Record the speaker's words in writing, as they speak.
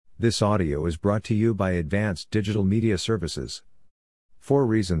This audio is brought to you by Advanced Digital Media Services. 4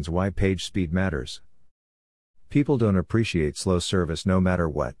 reasons why page speed matters. People don't appreciate slow service no matter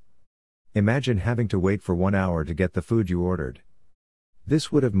what. Imagine having to wait for 1 hour to get the food you ordered.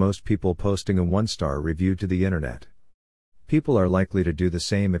 This would have most people posting a 1-star review to the internet. People are likely to do the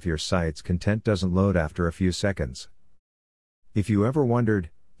same if your site's content doesn't load after a few seconds. If you ever wondered,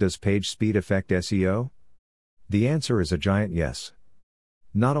 does page speed affect SEO? The answer is a giant yes.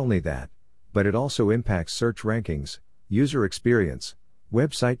 Not only that, but it also impacts search rankings, user experience,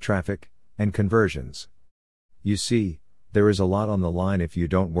 website traffic, and conversions. You see, there is a lot on the line if you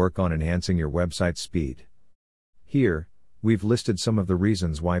don't work on enhancing your website's speed. Here, we've listed some of the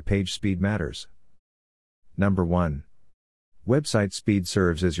reasons why page speed matters. Number 1. Website speed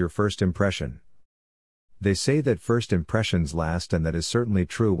serves as your first impression. They say that first impressions last, and that is certainly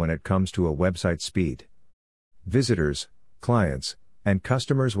true when it comes to a website speed. Visitors, clients, and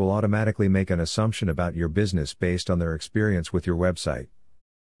customers will automatically make an assumption about your business based on their experience with your website.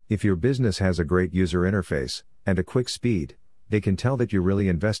 If your business has a great user interface and a quick speed, they can tell that you're really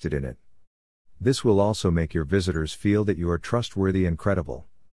invested in it. This will also make your visitors feel that you are trustworthy and credible.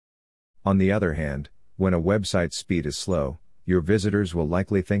 On the other hand, when a website speed is slow, your visitors will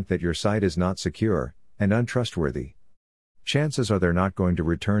likely think that your site is not secure and untrustworthy. Chances are they're not going to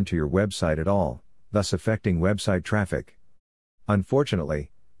return to your website at all, thus affecting website traffic.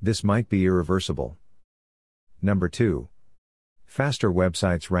 Unfortunately, this might be irreversible. Number 2. Faster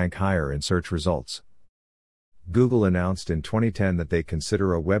websites rank higher in search results. Google announced in 2010 that they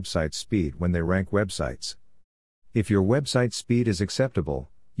consider a website's speed when they rank websites. If your website speed is acceptable,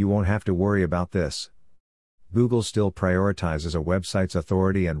 you won't have to worry about this. Google still prioritizes a website's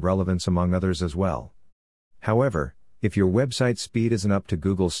authority and relevance among others as well. However, if your website speed isn't up to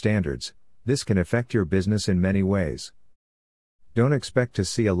Google's standards, this can affect your business in many ways. Don't expect to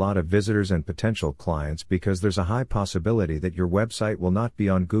see a lot of visitors and potential clients because there's a high possibility that your website will not be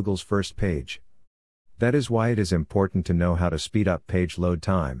on Google's first page. That is why it is important to know how to speed up page load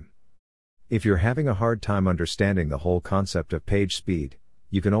time. If you're having a hard time understanding the whole concept of page speed,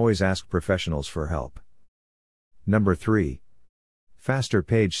 you can always ask professionals for help. Number 3. Faster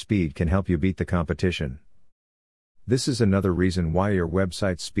page speed can help you beat the competition. This is another reason why your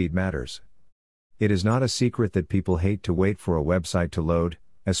website's speed matters. It is not a secret that people hate to wait for a website to load,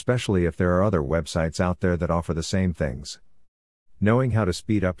 especially if there are other websites out there that offer the same things. Knowing how to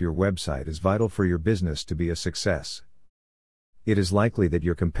speed up your website is vital for your business to be a success. It is likely that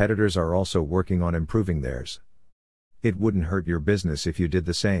your competitors are also working on improving theirs. It wouldn't hurt your business if you did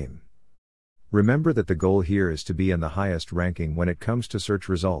the same. Remember that the goal here is to be in the highest ranking when it comes to search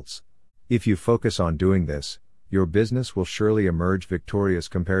results. If you focus on doing this, your business will surely emerge victorious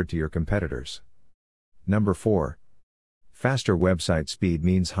compared to your competitors. Number 4. Faster website speed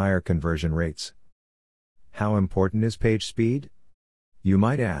means higher conversion rates. How important is page speed? You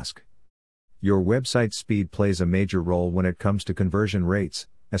might ask. Your website speed plays a major role when it comes to conversion rates,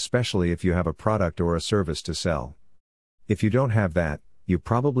 especially if you have a product or a service to sell. If you don't have that, you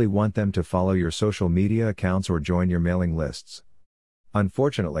probably want them to follow your social media accounts or join your mailing lists.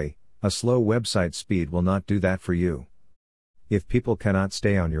 Unfortunately, a slow website speed will not do that for you. If people cannot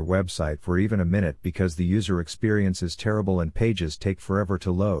stay on your website for even a minute because the user experience is terrible and pages take forever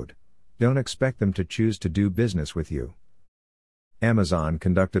to load, don't expect them to choose to do business with you. Amazon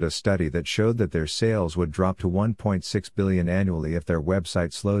conducted a study that showed that their sales would drop to $1.6 billion annually if their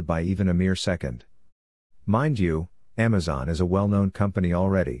website slowed by even a mere second. Mind you, Amazon is a well-known company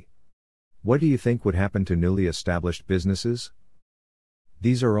already. What do you think would happen to newly established businesses?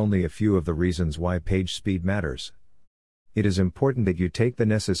 These are only a few of the reasons why page speed matters. It is important that you take the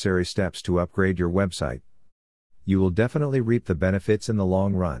necessary steps to upgrade your website. You will definitely reap the benefits in the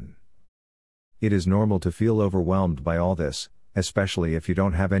long run. It is normal to feel overwhelmed by all this, especially if you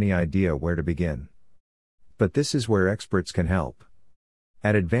don't have any idea where to begin. But this is where experts can help.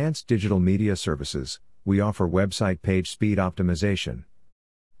 At Advanced Digital Media Services, we offer website page speed optimization.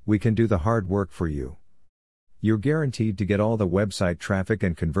 We can do the hard work for you. You're guaranteed to get all the website traffic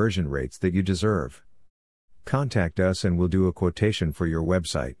and conversion rates that you deserve. Contact us and we'll do a quotation for your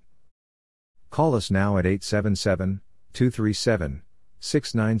website. Call us now at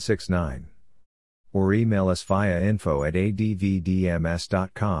 877-237-6969. Or email us via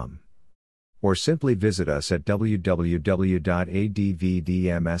info@advdms.com. Or simply visit us at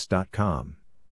www.advdms.com.